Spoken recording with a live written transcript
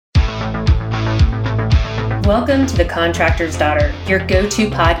Welcome to The Contractor's Daughter, your go-to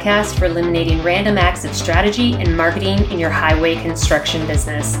podcast for eliminating random acts of strategy and marketing in your highway construction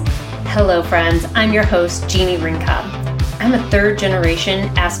business. Hello, friends. I'm your host, Jeannie Rinkob. I'm a third-generation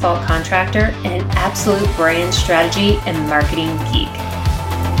asphalt contractor and an absolute brand strategy and marketing geek.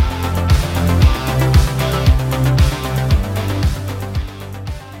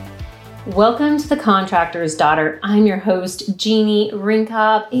 Welcome to The Contractor's Daughter. I'm your host, Jeannie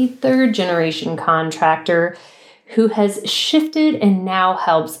Rinkob, a third-generation contractor who has shifted and now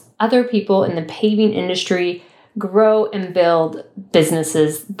helps other people in the paving industry grow and build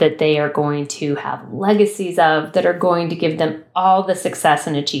businesses that they are going to have legacies of, that are going to give them all the success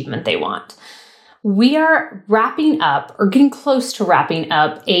and achievement they want. We are wrapping up, or getting close to wrapping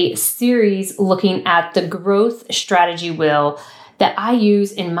up, a series looking at the growth strategy wheel that I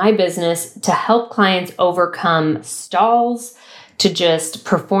use in my business to help clients overcome stalls, to just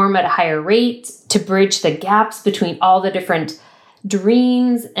perform at a higher rate, to bridge the gaps between all the different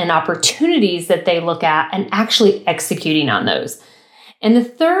dreams and opportunities that they look at and actually executing on those. And the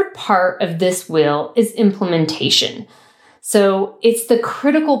third part of this wheel is implementation. So it's the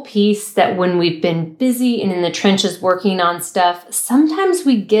critical piece that when we've been busy and in the trenches working on stuff, sometimes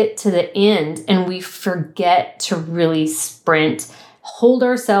we get to the end and we forget to really sprint, hold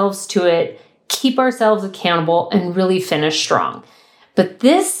ourselves to it, keep ourselves accountable, and really finish strong. But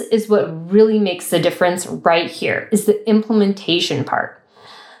this is what really makes the difference right here, is the implementation part.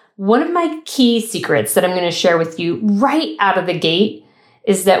 One of my key secrets that I'm going to share with you right out of the gate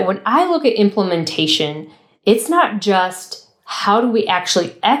is that when I look at implementation, it's not just how do we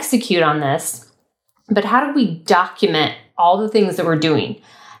actually execute on this, but how do we document all the things that we're doing?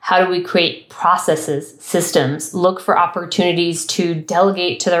 How do we create processes, systems, look for opportunities to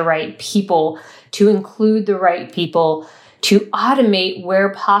delegate to the right people, to include the right people, to automate where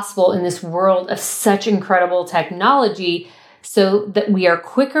possible in this world of such incredible technology so that we are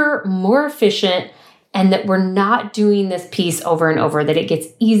quicker, more efficient, and that we're not doing this piece over and over, that it gets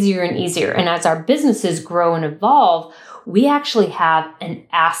easier and easier. And as our businesses grow and evolve, we actually have an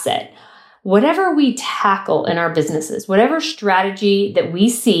asset. Whatever we tackle in our businesses, whatever strategy that we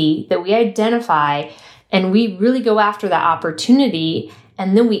see, that we identify, and we really go after that opportunity,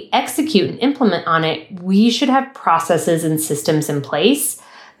 and then we execute and implement on it, we should have processes and systems in place,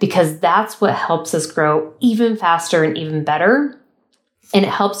 because that's what helps us grow even faster and even better. And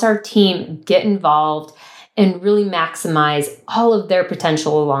it helps our team get involved and really maximize all of their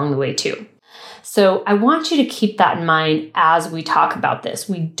potential along the way too. So I want you to keep that in mind as we talk about this.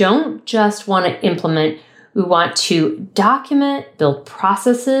 We don't just want to implement, we want to document, build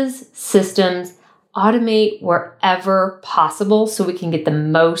processes, systems, automate wherever possible so we can get the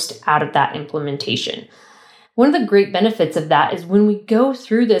most out of that implementation. One of the great benefits of that is when we go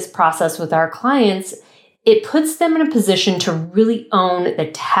through this process with our clients, it puts them in a position to really own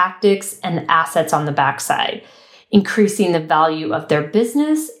the tactics and the assets on the backside, increasing the value of their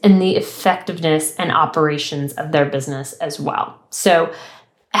business and the effectiveness and operations of their business as well. So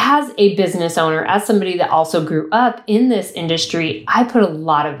as a business owner, as somebody that also grew up in this industry, I put a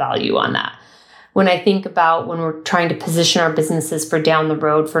lot of value on that. When I think about when we're trying to position our businesses for down the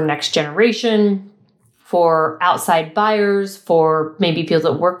road, for next generation, for outside buyers, for maybe people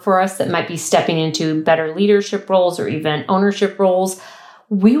that work for us that might be stepping into better leadership roles or even ownership roles,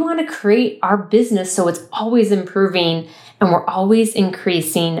 we want to create our business so it's always improving and we're always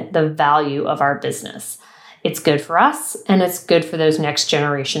increasing the value of our business. It's good for us and it's good for those next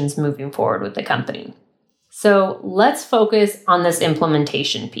generations moving forward with the company. So let's focus on this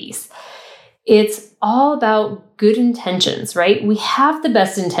implementation piece. It's all about good intentions, right? We have the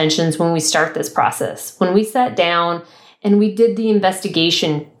best intentions when we start this process. When we sat down and we did the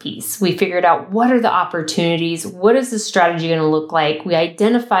investigation piece, we figured out what are the opportunities, what is the strategy going to look like? We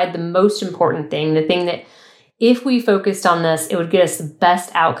identified the most important thing, the thing that if we focused on this, it would get us the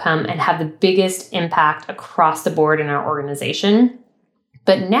best outcome and have the biggest impact across the board in our organization.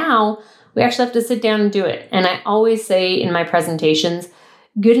 But now we actually have to sit down and do it. And I always say in my presentations,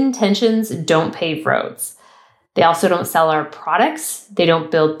 good intentions don't pave roads. They also don't sell our products. They don't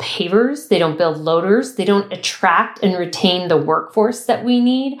build pavers. They don't build loaders. They don't attract and retain the workforce that we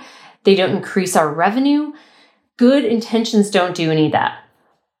need. They don't increase our revenue. Good intentions don't do any of that.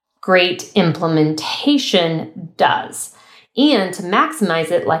 Great implementation does. And to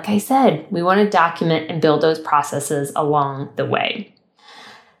maximize it, like I said, we want to document and build those processes along the way.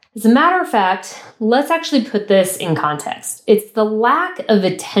 As a matter of fact, let's actually put this in context. It's the lack of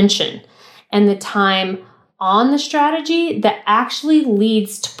attention and the time on the strategy that actually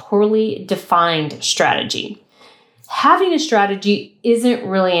leads to poorly defined strategy. having a strategy isn't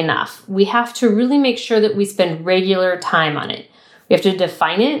really enough. We have to really make sure that we spend regular time on it. We have to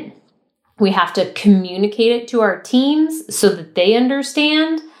define it. We have to communicate it to our teams so that they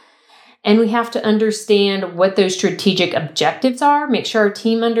understand. And we have to understand what those strategic objectives are, make sure our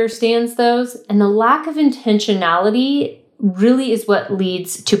team understands those. And the lack of intentionality really is what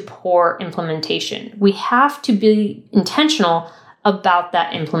leads to poor implementation. We have to be intentional about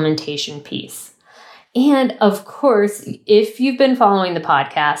that implementation piece. And of course, if you've been following the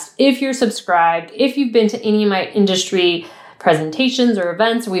podcast, if you're subscribed, if you've been to any of my industry presentations or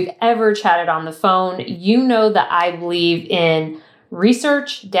events, or we've ever chatted on the phone, you know that I believe in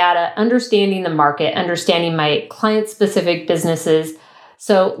research, data, understanding the market, understanding my client-specific businesses.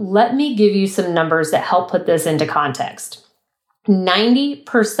 So let me give you some numbers that help put this into context.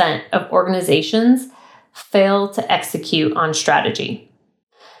 90% of organizations fail to execute on strategy.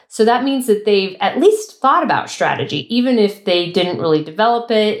 So that means that they've at least thought about strategy, even if they didn't really develop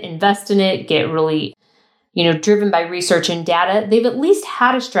it, invest in it, get really driven by research and data. They've at least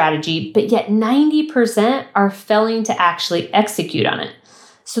had a strategy, but yet 90% are failing to actually execute on it.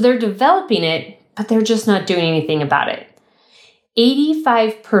 So they're developing it, but they're just not doing anything about it.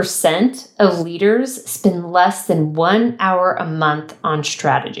 85% of leaders spend less than 1 hour a month on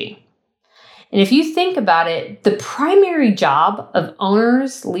strategy. And if you think about it, the primary job of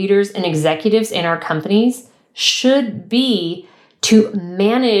owners, leaders, and executives in our companies should be to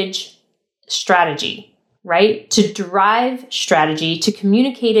manage strategy, right? To drive strategy, to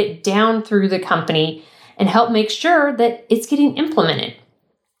communicate it down through the company and help make sure that it's getting implemented.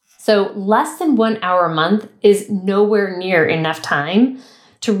 So less than 1 hour a month is nowhere near enough time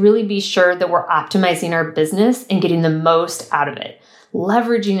to really be sure that we're optimizing our business and getting the most out of it,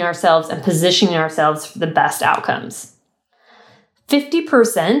 leveraging ourselves and positioning ourselves for the best outcomes.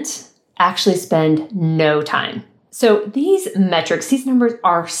 50% actually spend no time. So these metrics, these numbers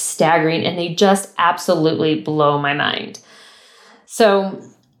are staggering and they just absolutely blow my mind. So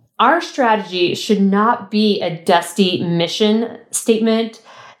our strategy should not be a dusty mission statement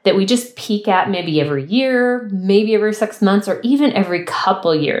that we just peek at maybe every year, maybe every 6 months, or even every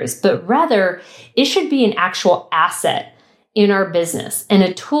couple years, but rather it should be an actual asset in our business and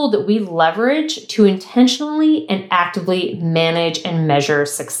a tool that we leverage to intentionally and actively manage and measure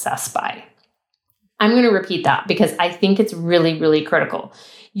success by. I'm going to repeat that because I think it's really, really critical.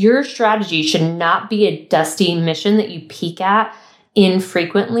 Your strategy should not be a dusty mission that you peek at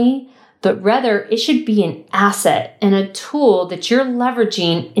infrequently, but rather it should be an asset and a tool that you're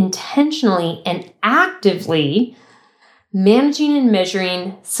leveraging intentionally and actively managing and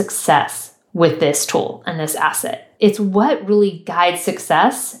measuring success with this tool and this asset. It's what really guides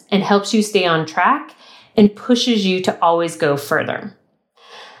success and helps you stay on track and pushes you to always go further.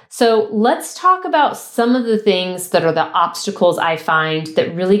 So let's talk about some of the things that are the obstacles I find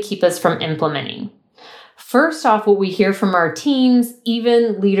that really keep us from implementing. First off, what we hear from our teams,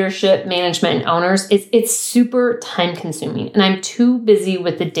 even leadership, management, and owners, is it's super time consuming. And I'm too busy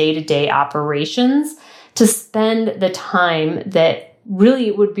with the day-to-day operations to spend the time that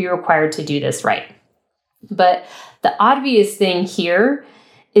really would be required to do this right. But the obvious thing here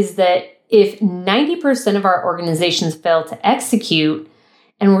is that if 90% of our organizations fail to execute,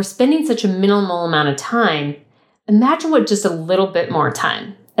 and we're spending such a minimal amount of time, imagine what just a little bit more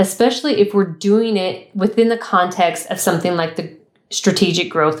time, especially if we're doing it within the context of something like the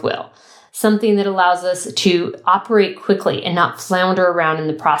strategic growth wheel, something that allows us to operate quickly and not flounder around in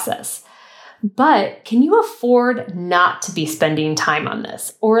the process. But can you afford not to be spending time on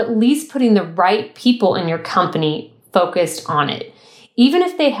this, or at least putting the right people in your company focused on it? Even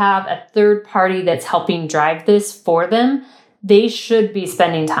if they have a third party that's helping drive this for them, they should be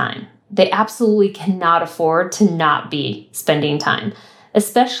spending time. They absolutely cannot afford to not be spending time,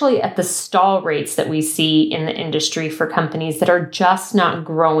 especially at the stall rates that we see in the industry for companies that are just not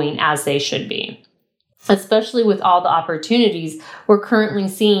growing as they should be, especially with all the opportunities we're currently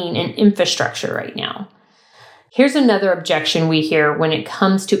seeing in infrastructure right now. Here's another objection we hear when it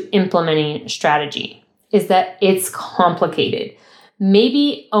comes to implementing strategy, is that it's complicated.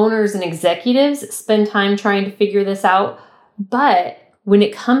 Maybe owners and executives spend time trying to figure this out, but when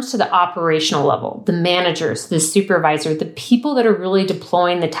it comes to the operational level, the managers, the supervisor, the people that are really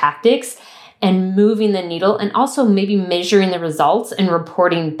deploying the tactics and moving the needle and also maybe measuring the results and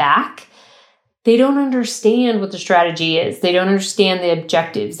reporting back, they don't understand what the strategy is. They don't understand the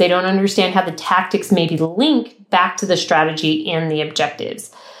objectives. They don't understand how the tactics may be linked back to the strategy and the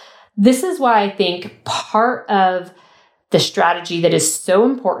objectives. This is why I think part of the strategy that is so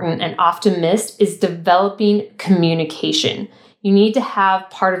important and often missed is developing communication. you need to have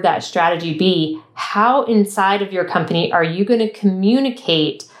part of that strategy be how inside of your company are you going to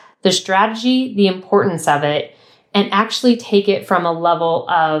communicate the strategy, the importance of it, and actually take it from a level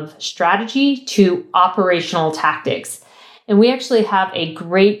of strategy to operational tactics. And we actually have a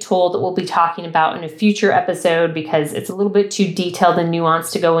great tool that we'll be talking about in a future episode because it's a little bit too detailed and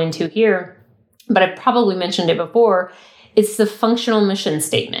nuanced to go into here, but I've probably mentioned it before. It's the functional mission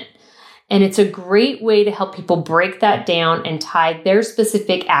statement. And it's a great way to help people break that down and tie their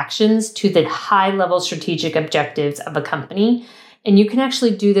specific actions to the high-level strategic objectives of a company. And you can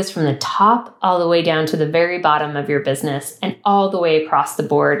actually do this from the top all the way down to the very bottom of your business and all the way across the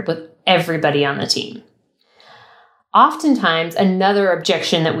board with everybody on the team. Oftentimes, another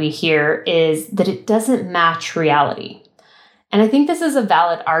objection that we hear is that it doesn't match reality. And I think this is a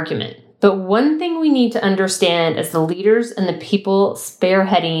valid argument. But one thing we need to understand as the leaders and the people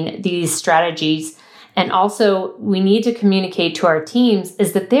spearheading these strategies, and also we need to communicate to our teams,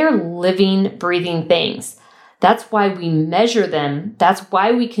 is that they're living, breathing things. That's why we measure them. That's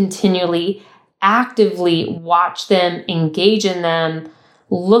why we continually, actively watch them, engage in them,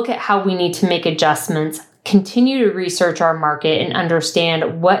 look at how we need to make adjustments, continue to research our market and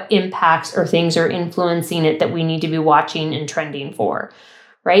understand what impacts or things are influencing it that we need to be watching and trending for.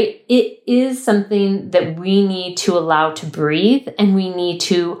 Right? It is something that we need to allow to breathe, and we need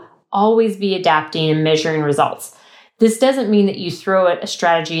to always be adapting and measuring results. This doesn't mean that you throw a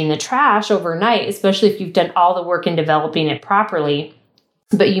strategy in the trash overnight, especially if you've done all the work in developing it properly.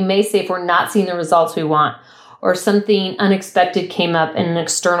 But you may say, if we're not seeing the results we want, or something unexpected came up in an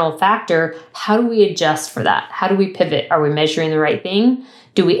external factor, how do we adjust for that? How do we pivot? Are we measuring the right thing?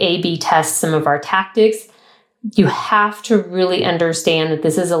 Do we A/B test some of our tactics? You have to really understand that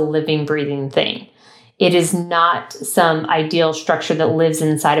this is a living, breathing thing. It is not some ideal structure that lives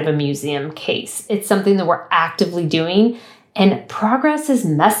inside of a museum case. It's something that we're actively doing, and progress is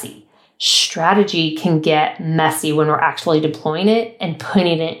messy. Strategy can get messy when we're actually deploying it and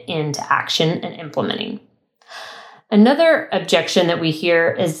putting it into action and implementing. Another objection that we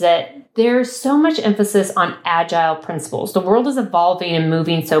hear is that there's so much emphasis on agile principles. The world is evolving and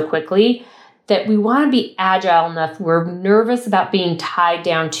moving so quickly that we want to be agile enough. We're nervous about being tied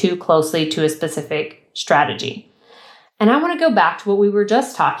down too closely to a specific strategy. And I want to go back to what we were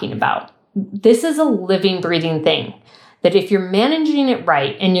just talking about. This is a living, breathing thing that if you're managing it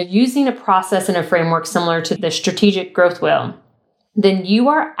right and you're using a process and a framework similar to the strategic growth wheel, then you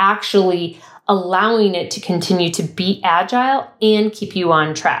are actually allowing it to continue to be agile and keep you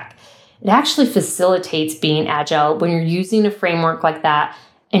on track. It actually facilitates being agile when you're using a framework like that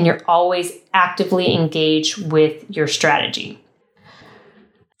and you're always actively engaged with your strategy.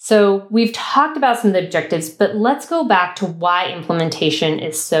 So we've talked about some of the objectives, but let's go back to why implementation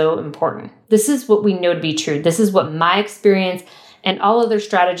is so important. This is what we know to be true. This is what my experience and all other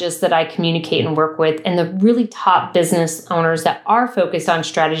strategists that I communicate and work with and the really top business owners that are focused on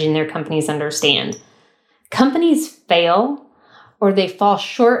strategy in their companies understand. Companies fail or they fall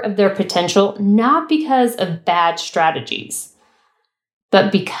short of their potential not because of bad strategies,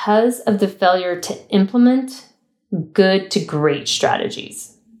 but because of the failure to implement good to great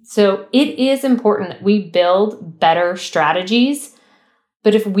strategies. So it is important that we build better strategies,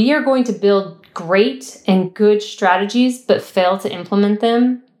 but if we are going to build great and good strategies but fail to implement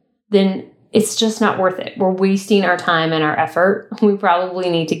them, then it's just not worth it. We're wasting our time and our effort. We probably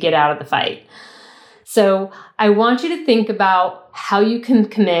need to get out of the fight. So I want you to think about how you can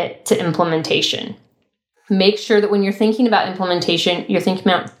commit to implementation. Make sure that when you're thinking about implementation, you're thinking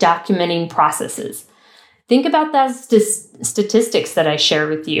about documenting processes. Think about those statistics that I shared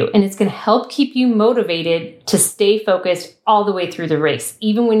with you, and it's going to help keep you motivated to stay focused all the way through the race,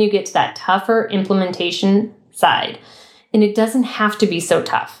 even when you get to that tougher implementation side. And it doesn't have to be so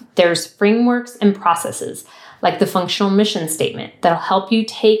tough. There's frameworks and processes like the functional mission statement that'll help you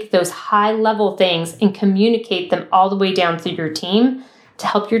take those high-level things and communicate them all the way down through your team to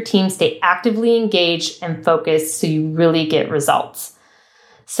help your team stay actively engaged and focused so you really get results.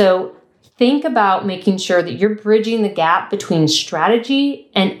 So think about making sure that you're bridging the gap between strategy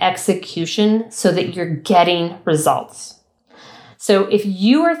and execution so that you're getting results. So if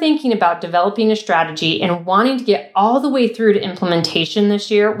you are thinking about developing a strategy and wanting to get all the way through to implementation this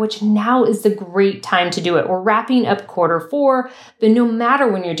year, which now is the great time to do it. We're wrapping up Q4, but no matter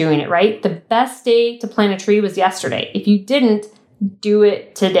when you're doing it, right? The best day to plant a tree was yesterday. If you didn't, do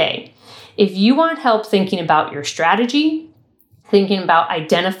it today. If you want help thinking about your strategy, thinking about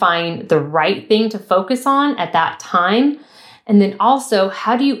identifying the right thing to focus on at that time, and then also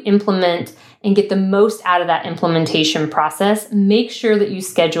how do you implement and get the most out of that implementation process, make sure that you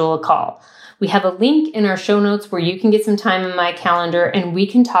schedule a call. We have a link in our show notes where you can get some time in my calendar and we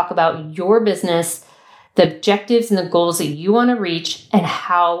can talk about your business, the objectives and the goals that you want to reach, and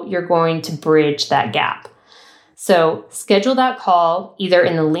how you're going to bridge that gap. So schedule that call either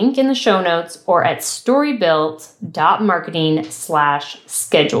in the link in the show notes or at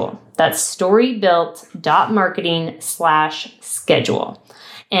storybuilt.marketing/schedule. That's storybuilt.marketing/schedule.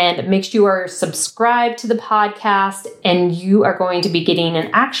 And make sure you are subscribed to the podcast, and you are going to be getting an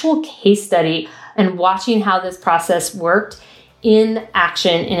actual case study and watching how this process worked in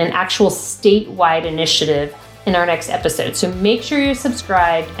action in an actual statewide initiative in our next episode. So make sure you're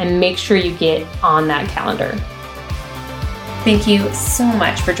subscribed and make sure you get on that calendar. Thank you so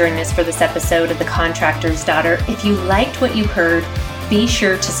much for joining us for this episode of The Contractor's Daughter. If you liked what you heard, be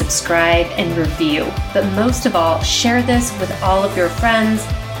sure to subscribe and review. But most of all, share this with all of your friends,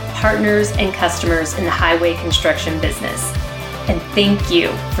 partners, and customers in the highway construction business. And thank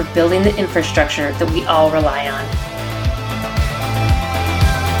you for building the infrastructure that we all rely on.